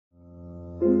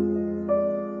What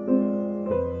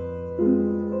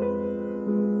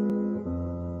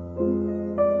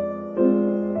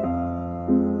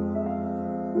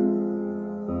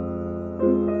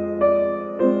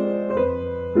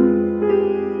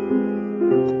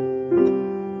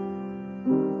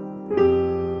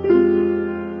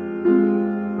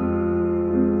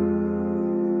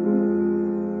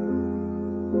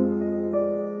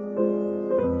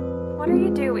are you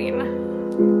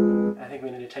doing? I think we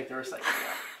need to take the recycling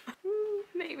out.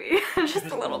 Maybe. Just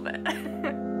a little bit.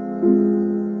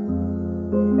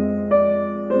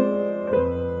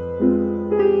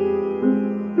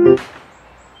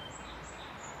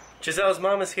 Giselle's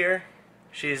mom is here.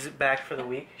 She's back for the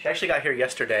week. She actually got here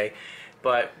yesterday,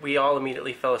 but we all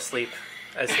immediately fell asleep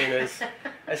as soon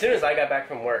as I got back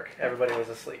from work. Everybody was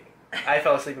asleep. I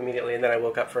fell asleep immediately, and then I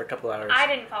woke up for a couple hours. I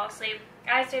didn't fall asleep.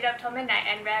 I stayed up till midnight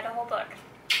and read a whole book.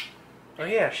 Oh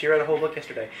yeah, she read a whole book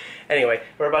yesterday. Anyway,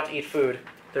 we're about to eat food.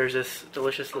 There's this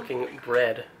delicious looking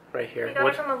bread right here. We got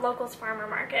it from a locals farmer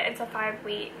market. It's a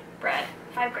 5-wheat bread,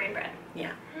 5-grain bread.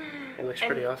 Yeah. It looks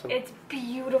pretty awesome. It's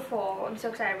beautiful. I'm so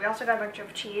excited. We also got a bunch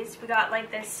of cheese. We got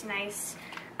like this nice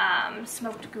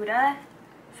smoked Gouda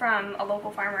from a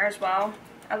local farmer as well,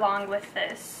 along with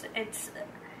this.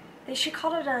 They should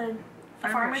call it a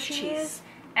farmer cheese.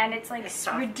 And it's like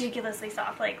ridiculously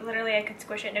soft. Like literally I could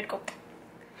squish it and it'd go.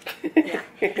 Yeah,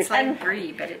 it's like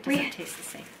brie, but it doesn't taste the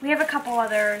same. We have a couple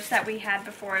others that we had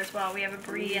before as well. We have a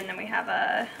brie and then we have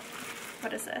a,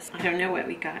 what is this? I don't know what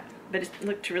we got, but it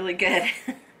looked really good.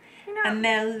 A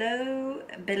mellow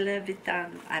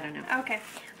belavitan, I don't know. Okay.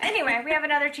 Anyway, we have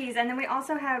another cheese and then we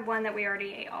also had one that we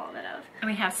already ate all of it of.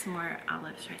 And we have some more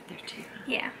olives right there too.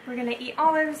 Yeah, we're gonna eat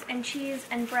olives and cheese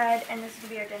and bread and this will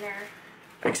be our dinner.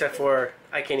 Except for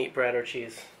I can't eat bread or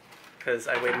cheese because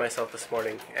I weighed myself this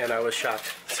morning and I was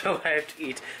shocked. So I have to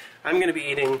eat. I'm going to be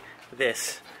eating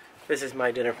this. This is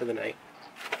my dinner for the night.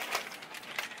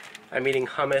 I'm eating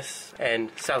hummus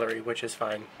and celery, which is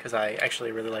fine because I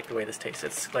actually really like the way this tastes.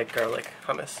 It's like garlic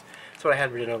hummus. That's what I had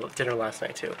for dinner last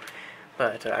night too.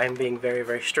 But I'm being very,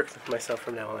 very strict with myself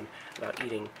from now on about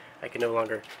eating. I can no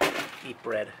longer eat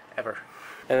bread ever.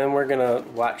 And then we're going to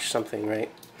watch something, right?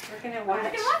 We're going to watch.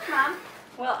 What are you watch, Mom?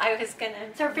 Well, I was going to...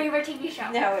 It's our favorite TV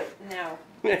show. No,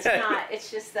 it's not.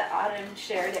 It's just that Autumn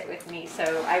shared it with me.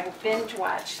 So I binge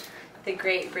watched the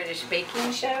Great British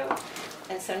Baking Show.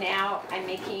 And so now I'm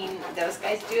making those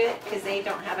guys do it because they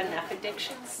don't have enough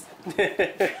addictions.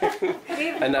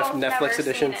 Enough Netflix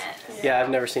editions? Yeah, I've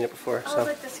never seen it before. Oh, so.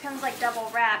 look, this comes like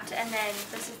double wrapped and then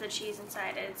this is the cheese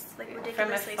inside. It's like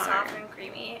ridiculously soft and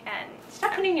creamy. And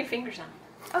stop putting your fingers on.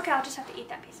 Okay, I'll just have to eat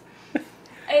that piece.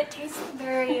 It tastes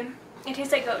it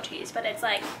tastes like goat cheese, but it's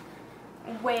like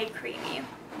way creamy.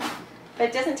 But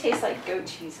it doesn't taste like goat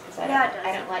cheese because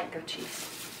I don't like goat cheese.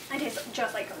 It tastes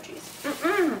just like goat cheese.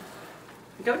 Mm-mm.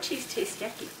 Goat cheese tastes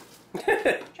yucky.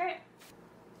 Try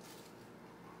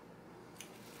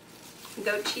it.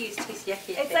 Goat cheese tastes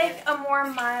yucky. It's like a more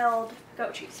mild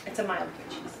goat cheese. It's a mild goat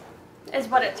cheese. Is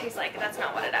what it tastes like. That's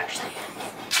not what it actually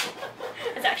is.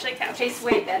 It's actually cow cheese. It tastes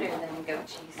way better than goat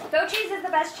cheese. Goat cheese is the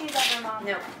best cheese ever, Mom.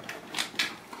 No.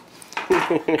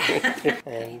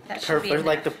 And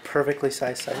like the perfectly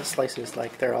sized slices,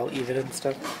 like they're all even and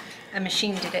stuff. A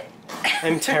machine did it.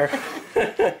 I'm terrible.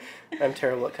 I'm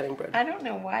terrible at cutting bread. I don't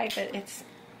know why, but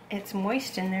it's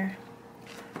moist in there.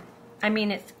 I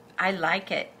mean, I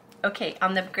like it. Okay,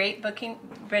 on the Great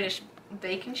British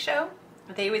Baking Show,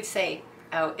 they would say,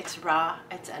 "Oh, it's raw,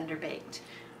 it's underbaked,"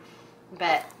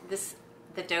 but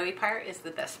the doughy part is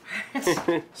the best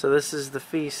part. So this is the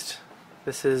feast.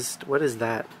 What is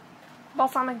that?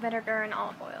 Balsamic vinegar and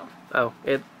olive oil. Oh,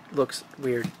 it looks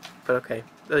weird, but okay.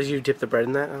 Oh, you dip the bread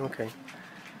in that? Oh, okay.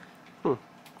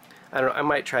 I don't know. I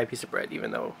might try a piece of bread,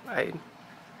 even though I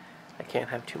can't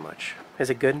have too much. Is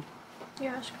it good?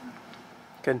 Yeah, it's good.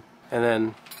 Good. And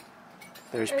then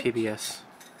there's PBS.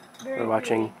 We're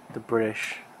watching the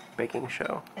British Baking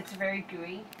Show. It's very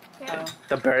gooey. Yeah. So.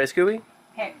 The bread is gooey?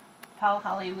 Hey, Paul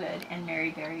Hollywood and Mary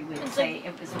Berry would say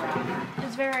it was raw.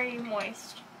 It's very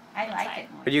moist. I like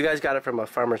it more. But you guys got it from a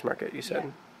farmer's market, you said.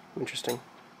 Yeah. Interesting.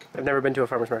 I've never been to a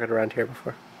farmer's market around here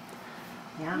before.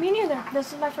 Yeah. Me neither.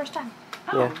 This is my first time.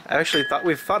 Oh. Yeah, I actually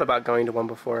we've thought about going to one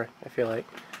before, I feel like.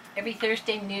 Every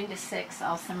Thursday, noon to 6,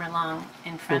 all summer long,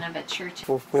 in front of a church.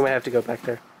 Well, we might have to go back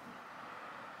there.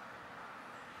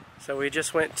 So we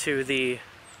just went to the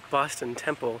Boston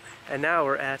Temple, and now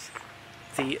we're at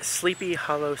the Sleepy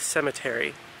Hollow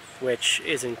Cemetery, which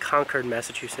is in Concord,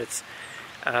 Massachusetts.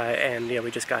 And yeah,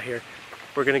 we just got here.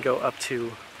 We're gonna go up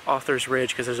to Author's Ridge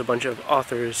because there's a bunch of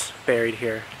authors buried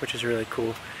here, which is really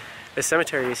cool. The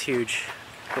cemetery is huge,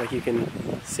 like you can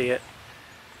see it.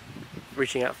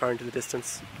 reaching out far into the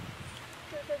distance.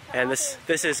 And this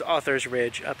is Author's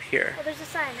Ridge up here. Well, there's a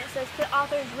sign that says the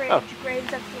Author's Ridge,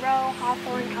 graves of Thoreau,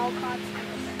 Hawthorne, Alcott,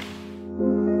 Emerson.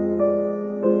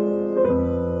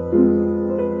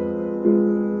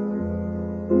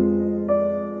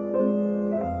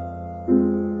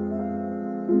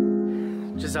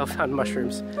 Giselle found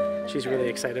mushrooms. She's really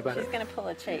excited about it. She's going to pull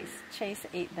a Chase. Chase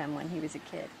ate them when he was a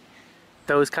kid.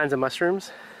 Those kinds of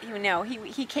mushrooms? You know,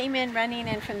 he came in running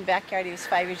in from the backyard. He was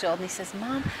 5 years old, and he says,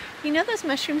 "Mom, you know those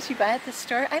mushrooms you buy at the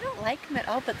store? I don't like them at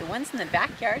all, but the ones in the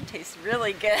backyard taste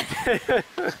really good."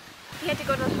 He had to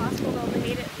go to the hospital.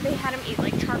 They had him eat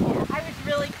like charcoal. I was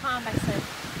really calm. I said,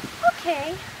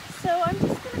 "Okay, so I'm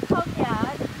just going to call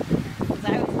Dad," because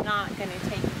I was not going to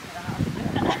take him to the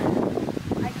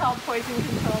hospital. I called poison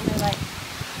control, and they're like,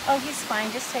 "Oh, he's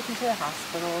fine. Just take him to the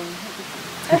hospital."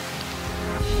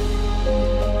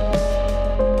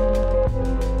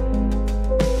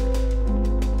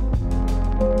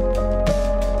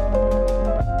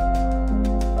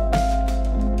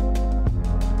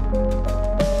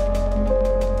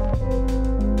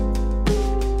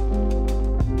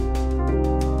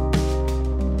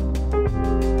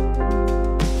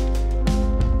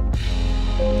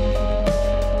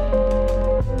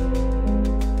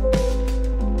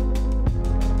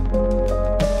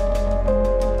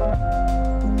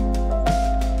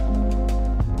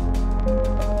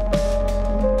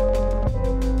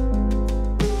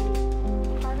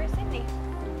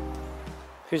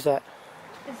 Who's that?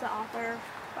 Is the author of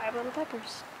 5 Little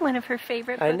Peppers. One of her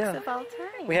favorite books of all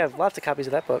time. We have lots of copies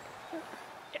of that book.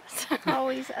 Yes.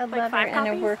 Always a Like lover 5 and a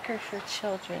copies? worker for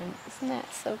children. Isn't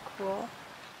that so cool?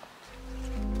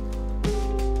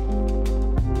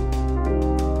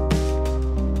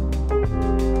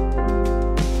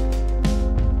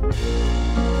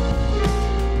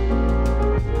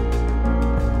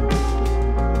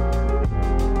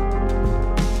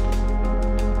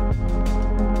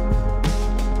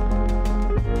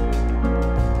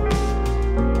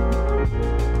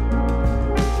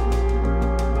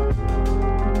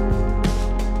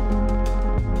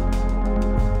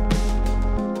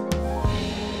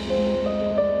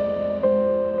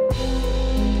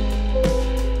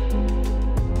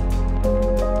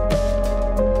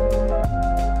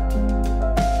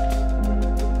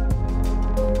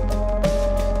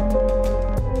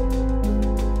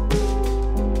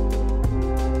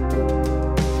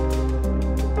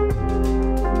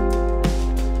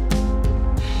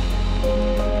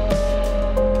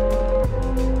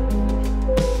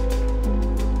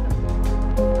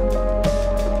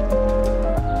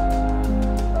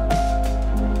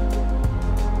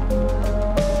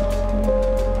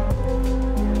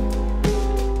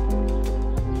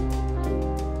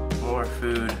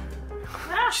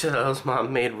 Giselle's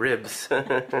mom made ribs.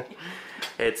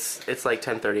 It's like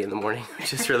 10:30 in the morning,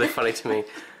 which is really funny to me.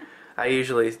 I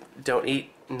usually don't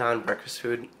eat non-breakfast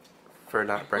food for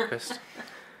not breakfast,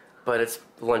 but it's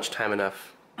lunchtime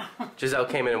enough. Giselle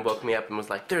came in and woke me up and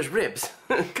was like, "There's ribs.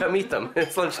 Come eat them.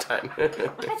 It's lunchtime."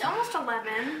 It's almost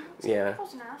 11. Yeah.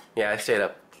 Close enough. Yeah, I stayed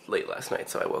up late last night,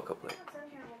 so I woke up late.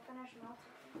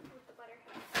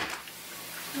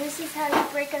 This is how you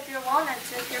break up your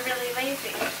walnuts if you're really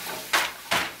lazy.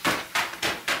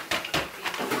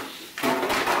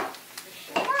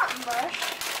 They're not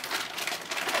mushed.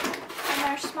 And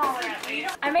they're smaller at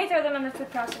least. I may throw them in the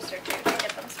food processor too to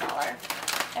get them smaller.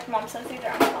 If Mom says these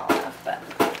aren't small enough, but...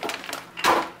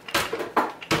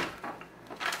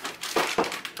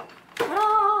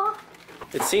 Ah.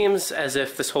 It seems as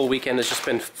if this whole weekend has just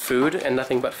been food and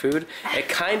nothing but food. It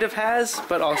kind of has,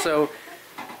 but also...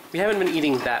 we haven't been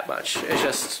eating that much. It's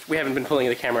just, we haven't been pulling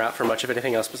the camera out for much of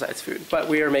anything else besides food. But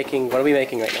we are making, what are we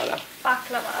making right now?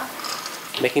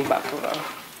 Baklava. Making baklava.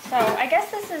 So I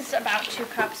guess this is about 2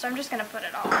 cups, so I'm just going to put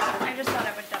it all in. I just thought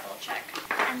I would double check.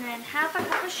 And then half a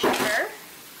cup of sugar.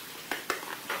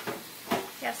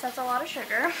 Yes, that's a lot of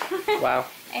sugar. Wow.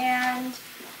 And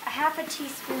a half a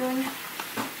teaspoon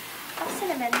of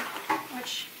cinnamon,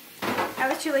 which I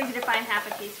was too lazy to find half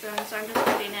a teaspoon, so I'm just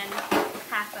putting in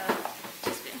half a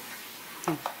teaspoon.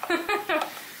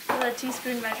 So the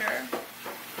teaspoon measure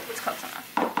is close enough.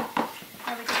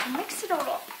 Now we get to mix it all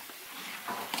up.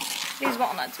 These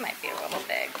walnuts might be a little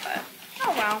big, but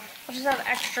oh well. We'll just have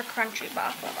extra crunchy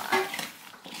baklava.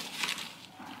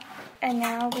 And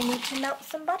now we need to melt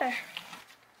some butter.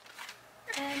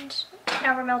 And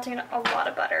now we're melting a lot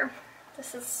of butter.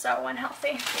 This is so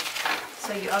unhealthy.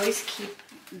 So you always keep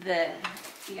the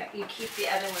keep the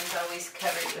other ones always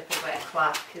covered with a wet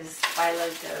cloth because phyllo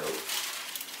dough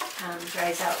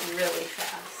dries out really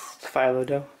fast. Phyllo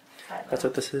dough. Phyllo. That's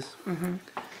what this is. Mm-hmm.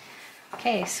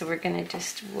 Okay, so we're gonna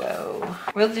just, whoa.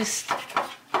 We'll just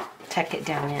tuck it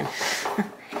down in.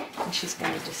 And she's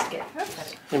gonna just get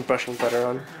butter. And brushing butter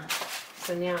on.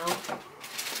 So now,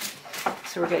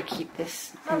 so we're gonna keep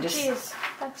this and Oh just, jeez,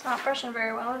 that's not brushing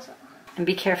very well, is it? and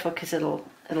be careful because it'll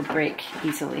break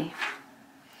easily.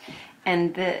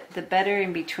 And the butter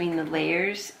in between the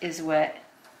layers is what,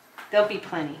 there'll be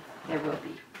plenty. There will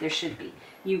be. There should be.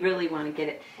 You really want to get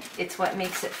it. It's what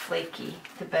makes it flaky,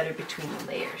 the butter between the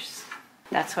layers.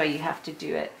 That's why you have to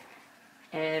do it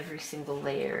every single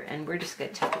layer. And we're just going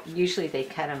to tuck it. Usually they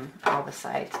cut them all the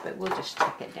sides, but we'll just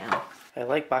tuck it down. I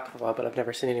like baklava, but I've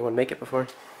never seen anyone make it before.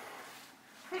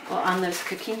 Well, on those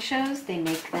cooking shows, they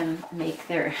make them make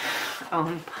their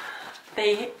own.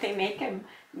 They make them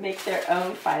make their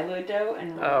own phyllo dough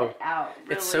and roll it out.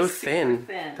 Really it's so thin.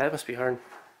 thin. That must be hard.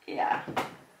 Yeah.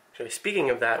 So speaking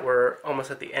of that, we're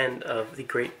almost at the end of the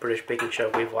Great British Baking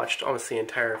Show. We've watched almost the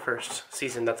entire first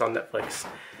season that's on Netflix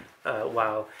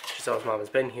while Giselle's mom has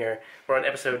been here. We're on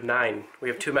episode 9. We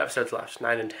have 2 episodes left,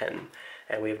 9 and 10.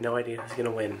 And we have no idea who's going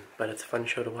to win, but it's a fun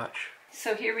show to watch.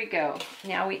 So here we go.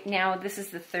 Now this is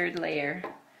the 3rd layer.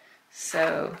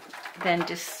 So then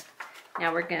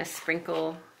now we're going to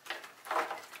sprinkle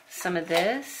some of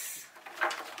this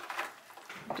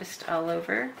just all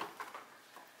over.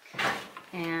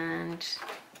 And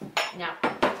now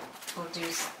we're going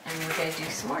to do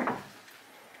some more.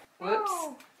 Whoops.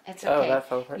 Oh. It's okay. Oh, that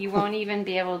fell apart. You won't even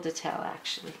be able to tell,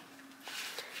 actually.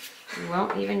 You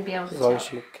won't even be able to As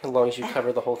tell. long as you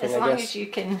cover the whole thing, As I long guess. as you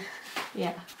can,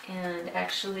 yeah. And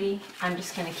actually, I'm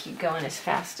just going to keep going as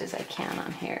fast as I can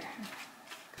on here.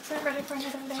 Is it ready for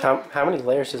another layer? How many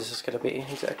layers is this going to be,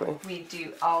 exactly? We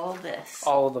do all of this.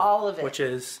 All of it. Which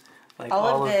is, like,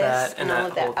 all of this that and all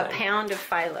of that. whole A thing. pound of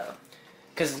phyllo.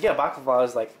 Because, yeah, baklava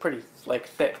is, like, pretty, like,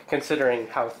 thick, considering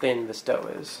how thin this dough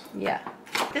is. Yeah.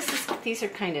 These are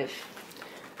kind of...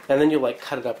 And then you, like,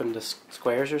 cut it up into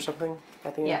squares or something,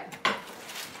 I think. Yeah.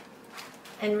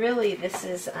 And really, this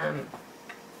is, what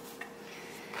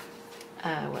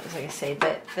was I going to say?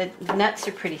 But the nuts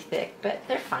are pretty thick, but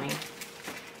they're fine.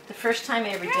 The first time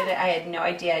I ever did it, I had no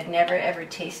idea. I'd never ever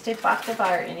tasted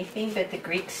baklava or anything, but the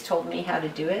Greeks told me how to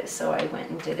do it, so I went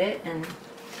and did it, and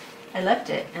I loved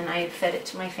it, and I fed it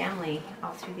to my family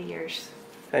all through the years.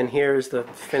 And here's the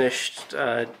finished,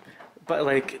 but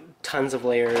like tons of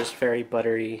layers, very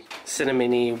buttery,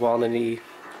 cinnamony, walnutty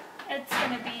It's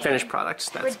going to be finished products.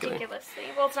 That's good. ridiculously.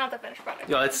 Well, it's not the finished product.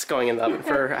 Yeah, it's going in the oven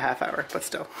for a half hour, but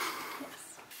still.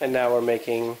 Yes. And now we're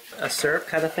making a syrup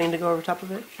kind of thing to go over top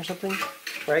of it or something,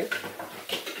 right?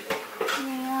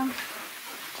 Yeah.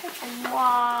 That's a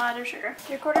lot of sugar.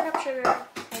 3/4 cup sugar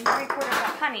and 3/4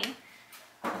 cup honey.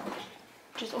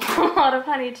 Which is a lot of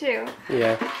honey too.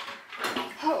 Yeah.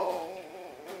 Oh.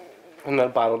 And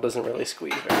that bottle doesn't really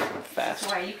squeeze very fast.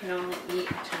 That's why you can only eat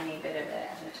a tiny bit of it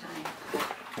at a time.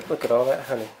 Look at all that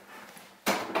honey.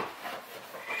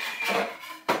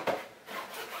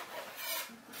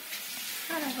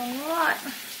 That is a lot.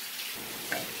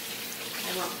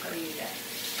 I won't pour you that.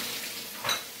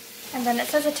 And then it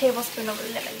says a tablespoon of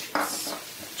lemon juice.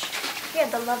 Which, yeah,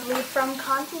 the lovely from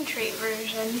concentrate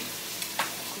version.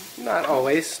 Not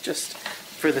always, just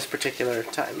for this particular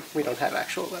time. We don't have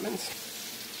actual lemons.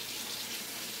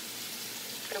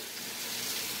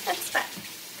 That's fine.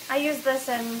 I use this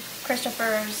in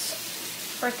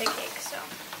Christopher's birthday cake, so.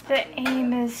 The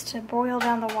aim is to boil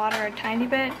down the water a tiny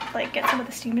bit, like get some of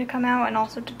the steam to come out and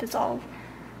also to dissolve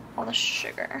all the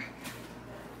sugar.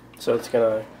 So it's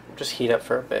gonna just heat up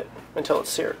for a bit until it's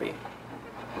syrupy.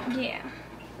 Yeah.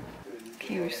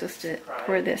 Okay, we're supposed to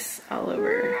pour this all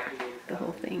over the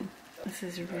whole thing. This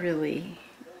is really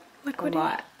Liquidy. a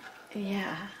lot.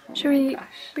 Yeah. Oh Should my gosh.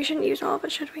 we shouldn't use all of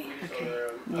it, should we? Okay.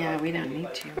 Yeah, we don't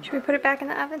need to. Should we put it back in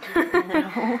the oven?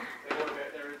 No.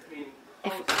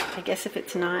 I guess if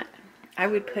it's not, I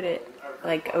would put it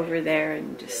like over there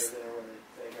and just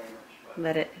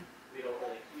let it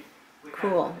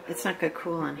cool. It's not going to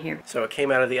cool on here. So it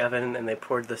came out of the oven and they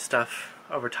poured the stuff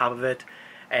over top of it,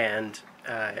 and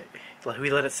we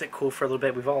let it sit cool for a little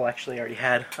bit. We've all actually already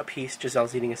had a piece.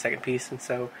 Giselle's eating a second piece, and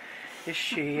so is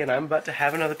she, and I'm about to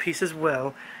have another piece as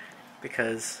well,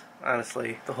 because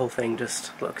honestly the whole thing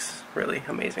just looks really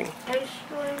amazing. Tastes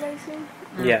really amazing.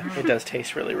 Yeah, it does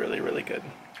taste really, really, really good.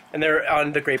 And they're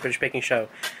on the Great British Baking Show.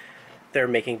 They're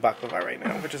making baklava right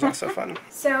now, which is also fun.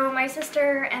 So my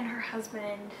sister and her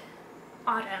husband,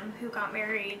 Autumn, who got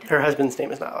married. Her husband's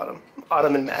name is not Autumn.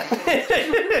 Autumn and Matt.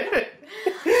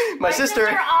 My sister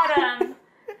Autumn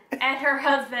and her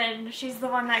husband, she's the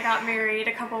one that got married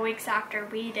a couple weeks after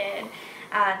we did.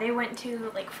 They went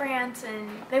to like France, and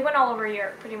they went all over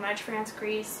Europe pretty much. France,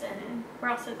 Greece, and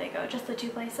where else did they go? Just the 2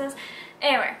 places.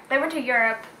 Anyway, they went to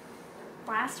Europe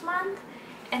last month,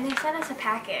 and they sent us a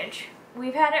package.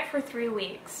 We've had it for 3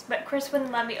 weeks, but Chris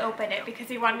wouldn't let me open it because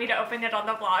he wanted me to open it on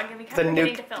the vlog, and we kept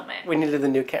forgetting to film it. We needed the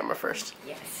new camera first.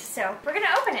 Yes, so we're gonna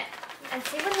open it and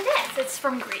see what it is. It's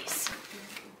from Greece.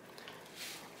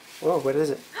 Whoa, what is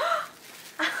it?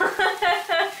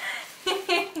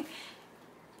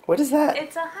 What is that?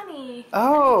 It's a honey.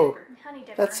 Oh, honey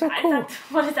dipper. that's so cool. That's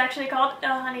what it's actually called. A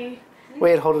honey.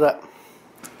 Wait, hold it up.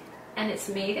 And it's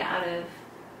made out of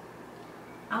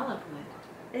olive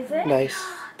wood. Is it? Nice.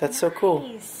 That's so cool.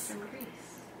 Nice. From Greece.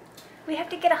 We have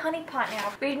to get a honey pot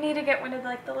now. We need to get one of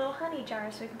like the little honey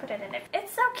jars so we can put it in it.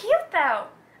 It's so cute though.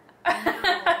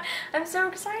 I'm so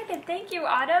excited. Thank you,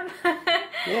 Autumn.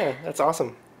 Yeah, that's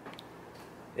awesome.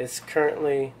 It's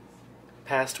currently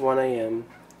past 1 a.m.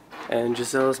 and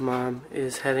Giselle's mom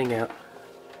is heading out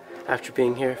after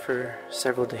being here for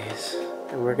several days,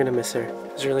 and we're gonna miss her.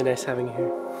 It's really nice having you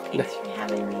here. Thanks for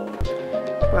having me.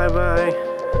 Bye-bye.